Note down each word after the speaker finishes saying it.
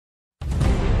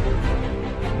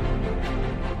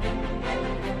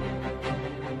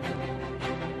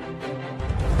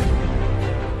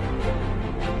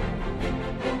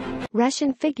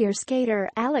Russian figure skater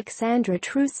Alexandra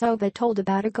Trusova told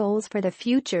about her goals for the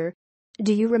future.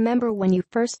 Do you remember when you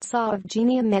first saw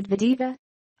Evgenia Medvedeva?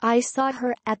 I saw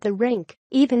her at the rink,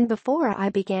 even before I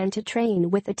began to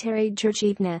train with Eteri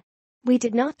Georgievna. We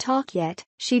did not talk yet,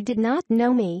 she did not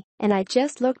know me, and I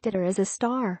just looked at her as a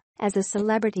star, as a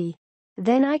celebrity.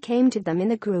 Then I came to them in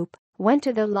the group, went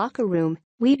to the locker room,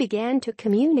 we began to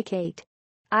communicate.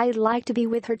 I'd like to be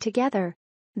with her together.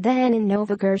 Then in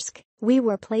Novogorsk, we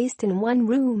were placed in one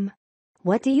room.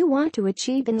 What do you want to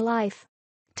achieve in life?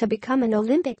 To become an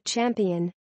Olympic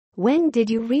champion. When did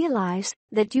you realize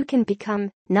that you can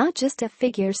become not just a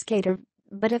figure skater,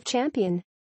 but a champion?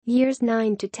 Years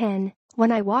 9 to 10,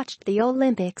 when I watched the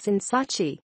Olympics in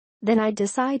Sochi. Then I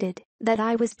decided that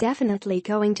I was definitely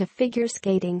going to figure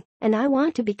skating, and I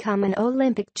want to become an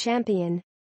Olympic champion.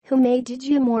 Who made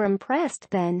you more impressed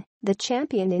then, the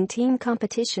champion in team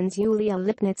competitions Yulia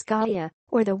Lipnitskaya,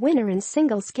 or the winner in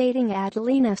single skating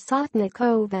Adelina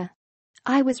Sotnikova?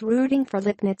 I was rooting for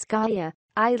Lipnitskaya.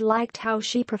 I liked how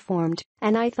she performed,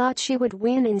 and I thought she would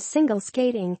win in single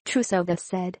skating, Trusova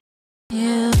said.